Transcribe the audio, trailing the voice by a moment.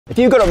If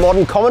you've got a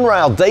modern common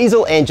rail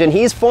diesel engine,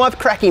 here's 5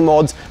 cracking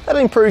mods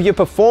that'll improve your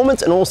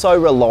performance and also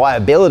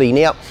reliability.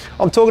 Now,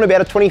 I'm talking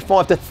about a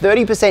 25 to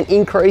 30%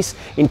 increase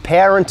in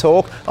power and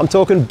torque. I'm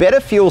talking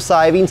better fuel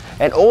savings,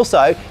 and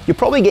also you'll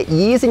probably get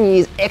years and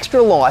years extra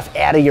life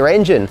out of your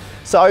engine.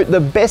 So the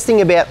best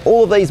thing about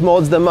all of these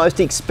mods, the most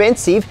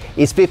expensive,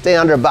 is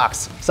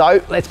 $1,500.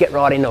 So let's get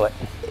right into it.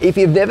 If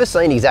you've never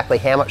seen exactly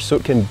how much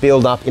soot can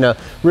build up in a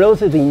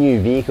relatively new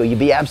vehicle, you'd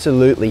be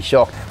absolutely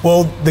shocked.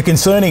 Well, the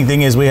concerning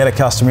thing is we had a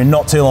customer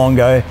not too long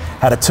ago,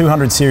 had a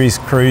 200 series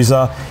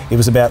cruiser. It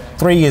was about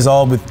 3 years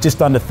old with just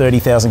under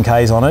 30,000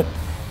 Ks on it.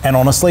 And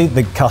honestly,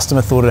 the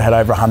customer thought it had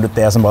over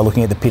 100,000 by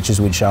looking at the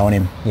pictures we'd shown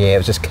him. Yeah, it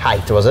was just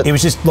caked, was it? It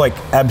was just like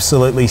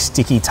absolutely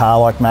sticky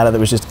tar-like matter that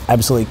was just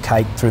absolutely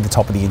caked through the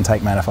top of the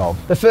intake manifold.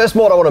 The first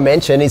mod I want to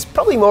mention is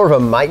probably more of a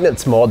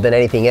maintenance mod than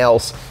anything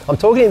else. I'm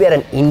talking about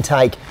an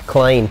intake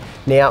clean.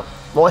 Now,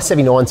 my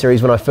 79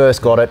 series, when I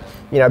first got it,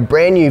 you know,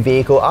 brand new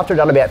vehicle, after I'd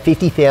done about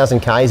 50,000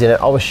 Ks in it,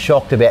 I was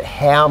shocked about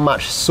how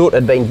much soot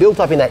had been built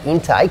up in that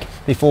intake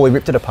before we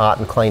ripped it apart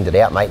and cleaned it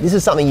out, mate. This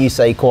is something you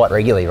see quite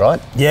regularly,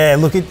 right? Yeah,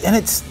 look,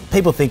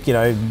 people think, you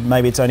know,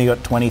 maybe it's only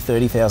got 20,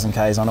 30,000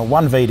 Ks on a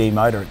 1VD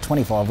motor. At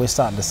 25, we're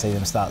starting to see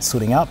them start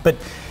sooting up. But,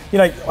 you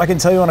know, I can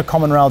tell you on a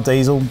common rail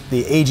diesel,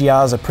 the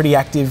EGRs are pretty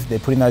active. They're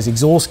putting those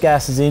exhaust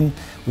gases in.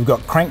 We've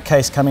got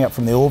crankcase coming up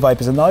from the oil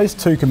vapors, and those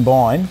two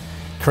combined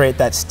create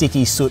that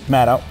sticky soot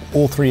matter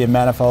all through your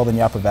manifold and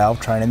your upper valve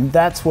train, and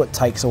that's what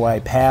takes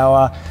away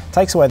power,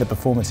 takes away the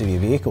performance of your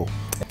vehicle.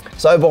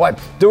 So by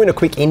doing a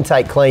quick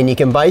intake clean, you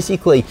can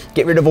basically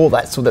get rid of all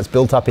that soot that's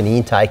built up in the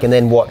intake and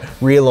then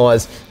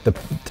realise the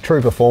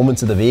true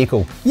performance of the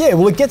vehicle. Yeah,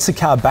 well, it gets the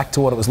car back to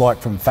what it was like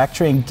from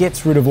factory and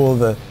gets rid of all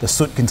the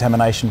soot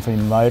contamination from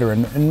your motor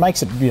and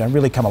makes it, you know,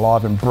 really come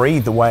alive and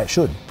breathe the way it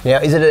should. Now,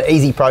 is it an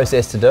easy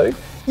process to do?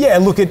 Yeah,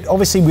 look,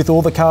 obviously with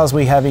all the cars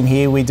we have in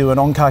here, we do an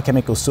on-car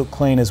chemical soot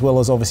clean as well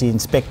as obviously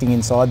inspecting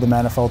inside the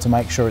manifold to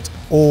make sure it's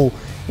all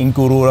in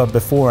good order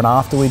before and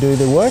after we do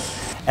the work.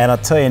 And I'll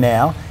tell you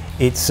now,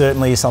 it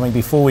certainly is something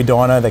before we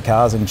dyno the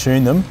cars and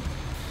tune them.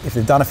 If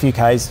they've done a few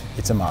Ks,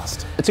 it's a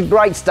must. It's a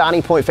great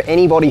starting point for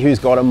anybody who's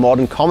got a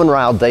modern common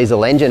rail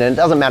diesel engine, and it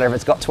doesn't matter if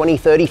it's got 20,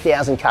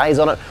 30,000 Ks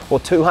on it or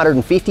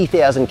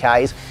 250,000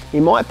 Ks.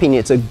 In my opinion,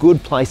 it's a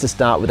good place to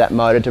start with that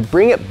motor, to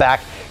bring it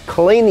back,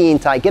 clean the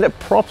intake, get it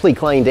properly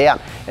cleaned out.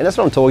 And that's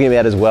what I'm talking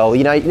about as well.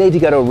 You know, you need to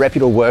go to a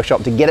reputable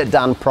workshop to get it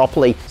done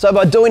properly. So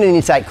by doing an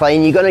intake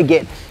clean, you're going to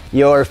get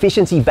your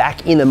efficiency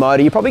back in the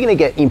motor. You're probably going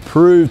to get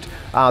improved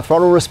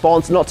throttle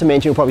response, not to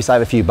mention you'll probably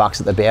save a few bucks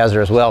at the Bowser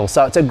as well.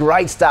 So it's a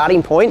great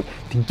starting point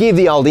to give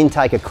the old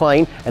intake a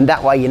clean, and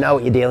that way you know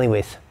what you're dealing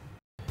with.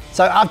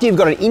 So after you've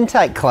got an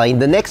intake clean,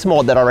 the next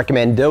mod that I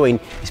recommend doing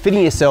is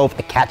fitting yourself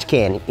a catch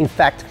can. In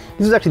fact,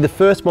 this is actually the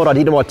first mod I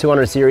did on my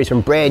 200 series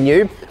from brand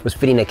new, was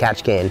fitting a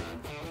catch can.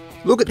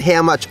 Look at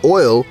how much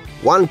oil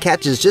one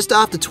catches just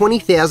after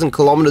 20,000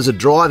 kilometres of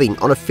driving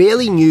on a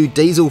fairly new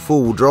diesel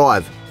four-wheel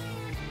drive.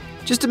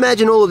 Just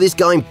imagine all of this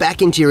going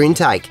back into your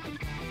intake.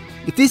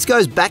 If this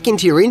goes back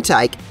into your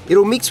intake,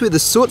 it'll mix with the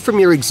soot from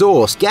your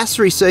exhaust gas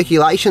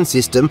recirculation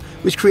system,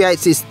 which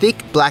creates this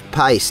thick black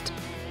paste,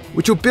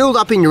 which will build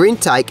up in your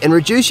intake and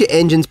reduce your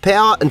engine's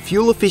power and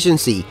fuel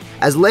efficiency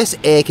as less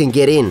air can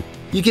get in.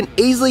 You can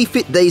easily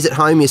fit these at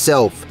home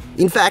yourself.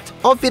 In fact,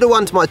 I've fitted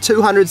one to my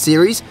 200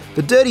 series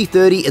for dirty,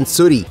 30 and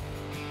sooty.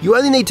 You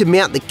only need to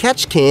mount the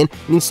catch can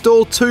and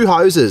install 2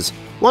 hoses,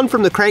 one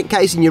from the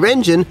crankcase in your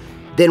engine,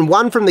 then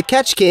one from the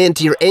catch can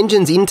to your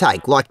engine's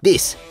intake, like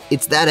this.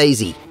 It's that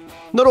easy.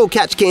 Not all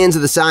catch cans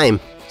are the same,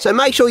 so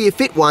make sure you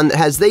fit one that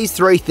has these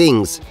 3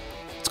 things.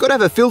 It's got to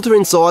have a filter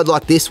inside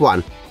like this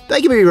one. They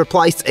can be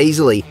replaced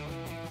easily.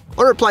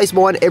 I replace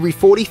mine every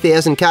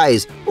 40,000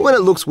 Ks, or when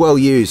it looks well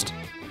used.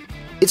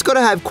 It's got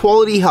to have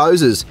quality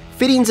hoses,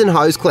 fittings and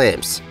hose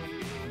clamps.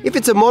 If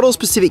it's a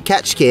model-specific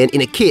catch can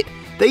in a kit,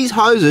 these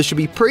hoses should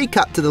be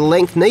pre-cut to the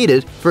length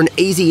needed for an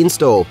easy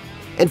install.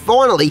 And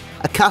finally,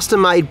 a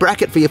custom-made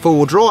bracket for your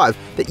four-wheel drive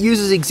that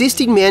uses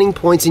existing mounting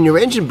points in your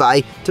engine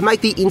bay to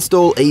make the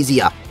install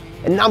easier.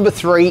 And number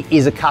 3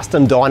 is a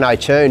custom dyno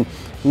tune.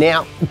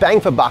 Now,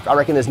 bang for buck, I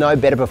reckon there's no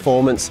better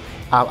performance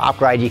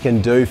upgrade you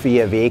can do for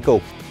your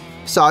vehicle.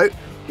 So,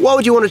 why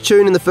would you want to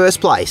tune in the first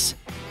place?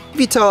 If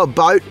you tow a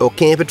boat or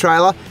camper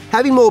trailer,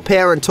 having more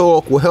power and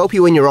torque will help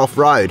you when you're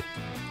off-road.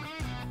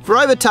 For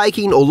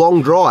overtaking or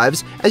long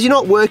drives, as you're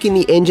not working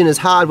the engine as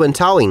hard when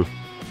towing.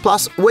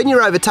 Plus, when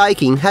you're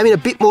overtaking, having a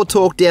bit more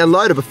torque down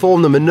low to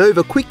perform the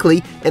manoeuvre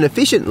quickly and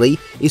efficiently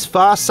is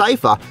far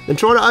safer than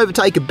trying to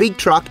overtake a big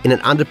truck in an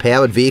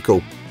underpowered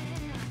vehicle.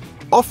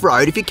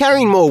 Off-road, if you're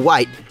carrying more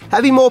weight,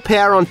 having more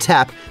power on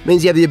tap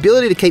means you have the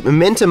ability to keep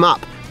momentum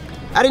up.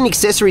 Adding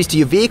accessories to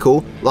your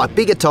vehicle, like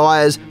bigger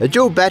tyres, a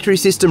dual battery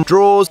system,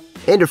 drawers,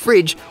 and a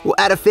fridge will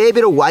add a fair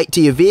bit of weight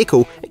to your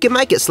vehicle and can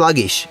make it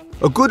sluggish.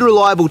 A good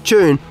reliable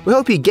tune will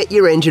help you get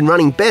your engine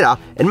running better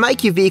and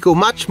make your vehicle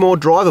much more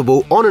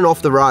drivable on and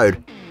off the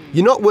road.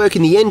 You're not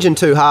working the engine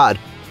too hard.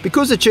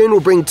 Because the tune will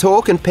bring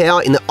torque and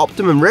power in the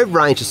optimum rev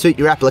range to suit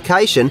your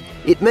application,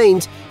 it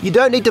means you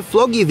don't need to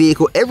flog your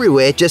vehicle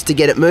everywhere just to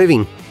get it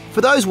moving. For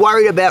those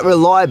worried about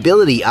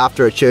reliability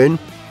after a tune,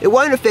 it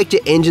won't affect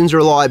your engine's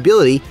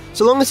reliability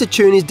so long as the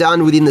tune is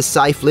done within the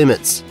safe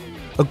limits.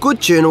 A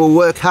good tuner will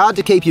work hard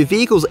to keep your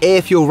vehicle's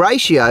air-fuel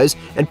ratios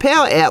and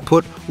power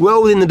output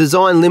well within the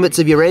design limits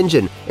of your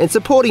engine and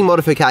supporting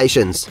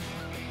modifications.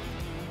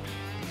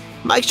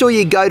 Make sure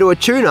you go to a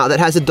tuner that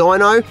has a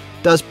dyno,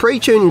 does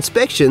pre-tune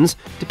inspections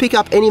to pick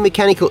up any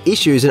mechanical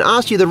issues and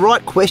ask you the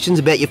right questions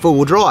about your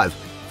four-wheel drive.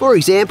 For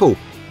example,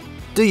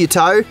 do you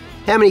tow,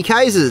 how many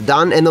Ks has it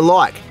done, and the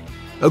like.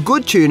 A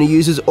good tuner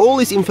uses all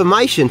this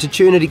information to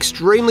tune it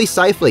extremely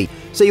safely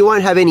so you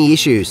won't have any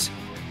issues.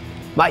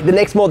 Mate, the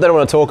next mod that I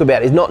want to talk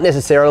about is not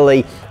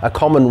necessarily a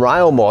common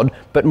rail mod,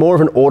 but more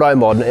of an auto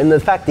mod. And the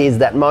fact is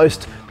that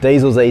most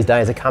diesels these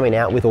days are coming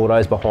out with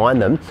autos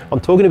behind them. I'm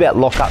talking about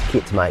lock-up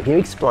kits, mate. Can you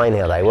explain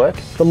how they work?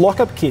 The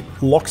lock-up kit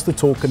locks the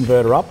torque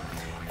converter up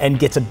and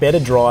gets a better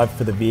drive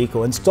for the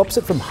vehicle and stops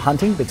it from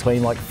hunting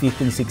between like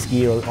 5th and 6th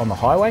gear on the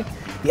highway.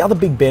 The other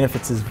big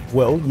benefits as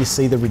well, you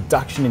see the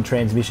reduction in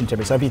transmission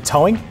temperature. So if you're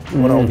towing, you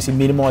want to obviously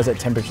minimise that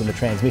temperature in the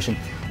transmission.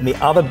 And the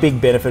other big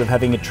benefit of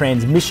having a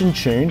transmission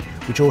tune,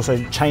 which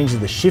also changes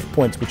the shift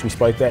points, which we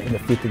spoke about in the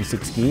 5th and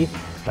 6th gear,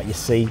 but you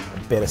see a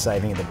better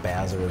saving in the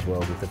Bowser as well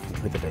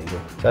with the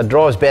diesel. So it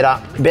drives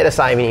better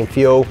saving in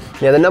fuel.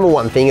 Now the number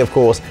one thing, of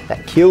course,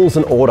 that kills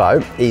an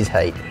auto is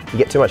heat. You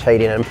get too much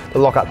heat in them, the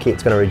lock-up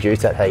kit's going to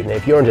reduce that heat. Now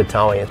if you're into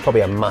towing, it's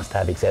probably a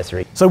must-have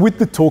accessory. So with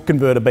the torque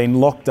converter being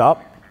locked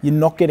up, you're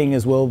not getting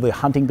as well the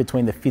hunting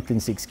between the 5th and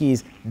 6th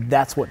gears.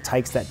 That's what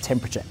takes that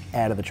temperature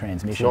out of the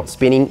transmission. Not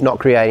spinning, not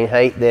creating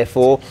heat,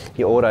 therefore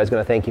your auto is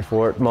going to thank you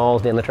for it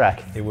miles down the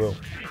track. It will.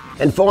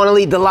 And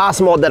finally, the last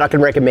mod that I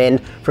can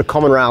recommend for a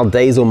common rail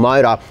diesel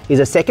motor is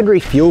a secondary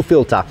fuel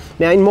filter.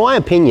 Now, in my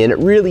opinion, it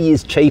really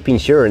is cheap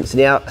insurance.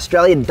 Now,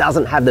 Australia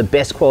doesn't have the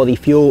best quality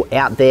fuel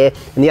out there.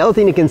 And the other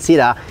thing to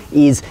consider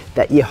is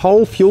that your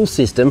whole fuel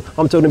system,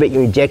 I'm talking about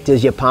your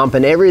injectors, your pump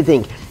and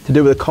everything to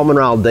do with a common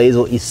rail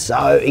diesel is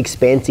so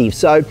expensive.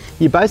 So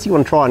you basically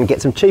want to try and get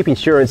some cheap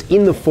insurance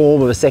in the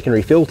form of a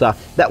secondary filter.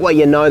 That way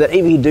you know that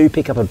even if you do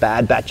pick up a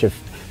bad batch of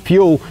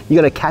fuel,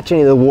 you're going to catch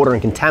any of the water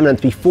and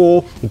contaminants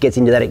before it gets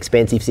into that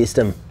expensive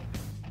system.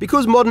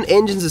 Because modern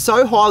engines are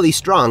so highly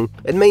strung,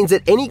 it means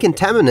that any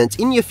contaminants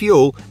in your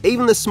fuel,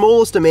 even the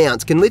smallest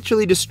amounts, can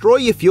literally destroy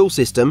your fuel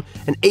system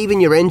and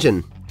even your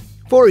engine.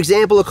 For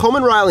example, a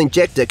common rail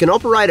injector can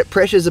operate at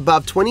pressures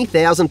above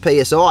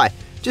 20,000 psi.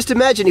 Just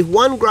imagine if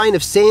one grain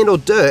of sand or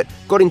dirt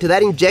got into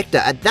that injector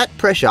at that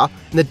pressure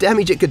and the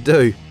damage it could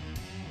do.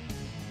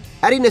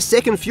 Adding a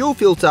second fuel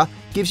filter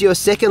gives you a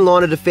second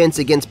line of defense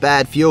against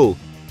bad fuel.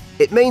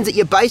 It means that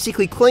you're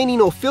basically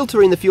cleaning or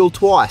filtering the fuel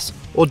twice,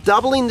 or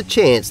doubling the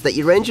chance that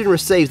your engine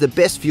receives the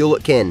best fuel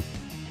it can.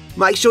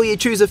 Make sure you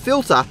choose a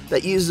filter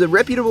that uses a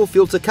reputable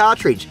filter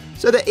cartridge,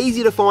 so they're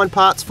easy to find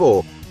parts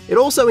for. It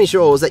also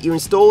ensures that you're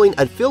installing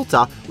a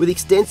filter with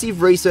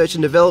extensive research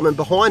and development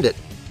behind it.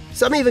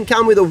 Some even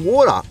come with a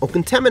water or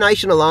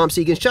contamination alarm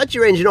so you can shut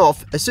your engine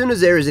off as soon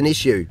as there is an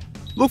issue.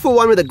 Look for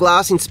one with a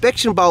glass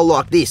inspection bowl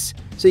like this,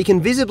 so you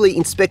can visibly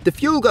inspect the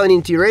fuel going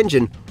into your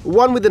engine, or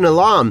one with an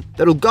alarm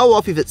that'll go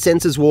off if it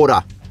senses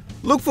water.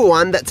 Look for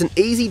one that's an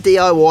easy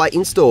DIY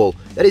install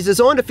that is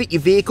designed to fit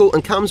your vehicle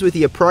and comes with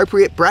the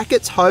appropriate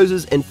brackets,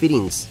 hoses and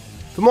fittings.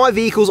 For my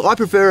vehicles, I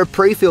prefer a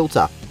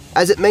pre-filter,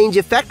 as it means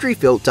your factory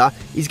filter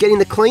is getting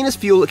the cleanest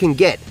fuel it can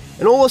get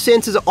and all the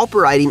sensors are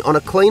operating on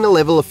a cleaner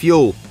level of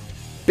fuel.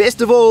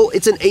 Best of all,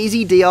 it's an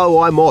easy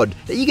DIY mod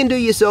that you can do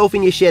yourself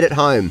in your shed at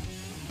home.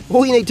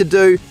 All you need to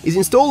do is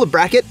install the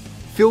bracket,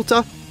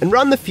 filter and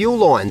run the fuel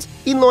lines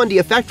inline to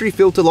your factory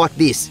filter like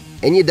this,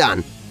 and you're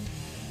done.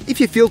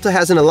 If your filter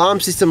has an alarm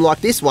system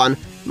like this one,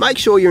 make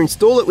sure you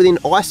install it within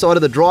eyesight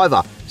of the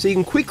driver so you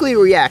can quickly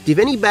react if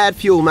any bad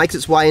fuel makes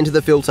its way into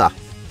the filter.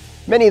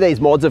 Many of these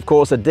mods, of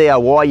course, are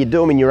DIY, you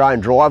do them in your own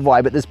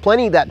driveway, but there's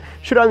plenty that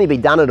should only be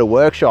done at a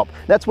workshop.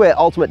 That's where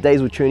Ultimate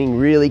Diesel Tuning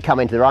really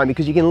come into their own,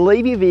 because you can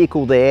leave your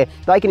vehicle there,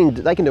 they can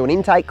do an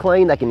intake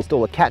clean, they can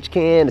install a catch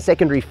can, a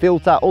secondary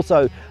filter,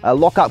 also a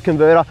lock-up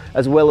converter,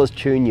 as well as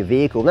tune your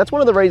vehicle. And that's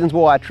one of the reasons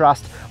why I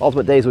trust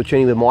Ultimate Diesel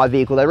Tuning with my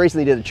vehicle. They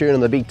recently did a tune on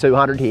the big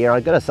 200 here,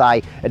 I've got to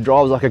say, it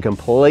drives like a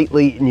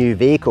completely new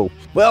vehicle.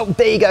 Well,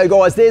 there you go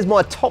guys, there's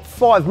my top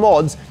 5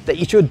 mods that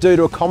you should do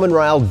to a common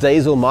rail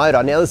diesel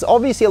motor. Now there's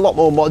obviously a lot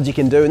more mods you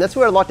can do, and that's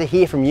where I'd like to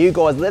hear from you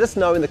guys. Let us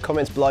know in the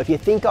comments below if you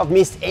think I've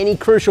missed any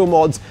crucial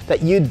mods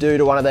that you'd do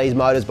to one of these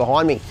motors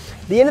behind me.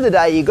 At the end of the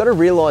day, you've got to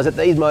realise that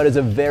these motors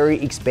are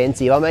very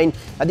expensive. I mean,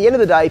 at the end of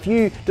the day, if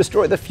you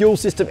destroy the fuel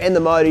system and the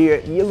motor,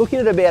 you're looking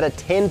at about a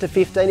 $10 to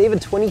 $15, even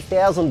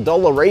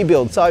 $20,000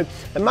 rebuild. So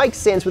it makes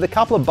sense with a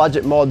couple of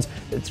budget mods.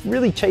 It's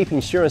really cheap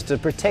insurance to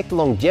protect the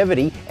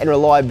longevity and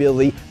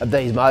reliability of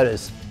these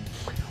motors.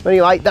 But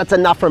anyway, that's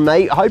enough from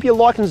me. I hope you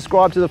like and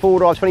subscribe to the 4Wheel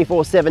Drive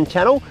 24/7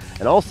 channel,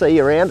 and I'll see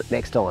you around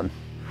next time.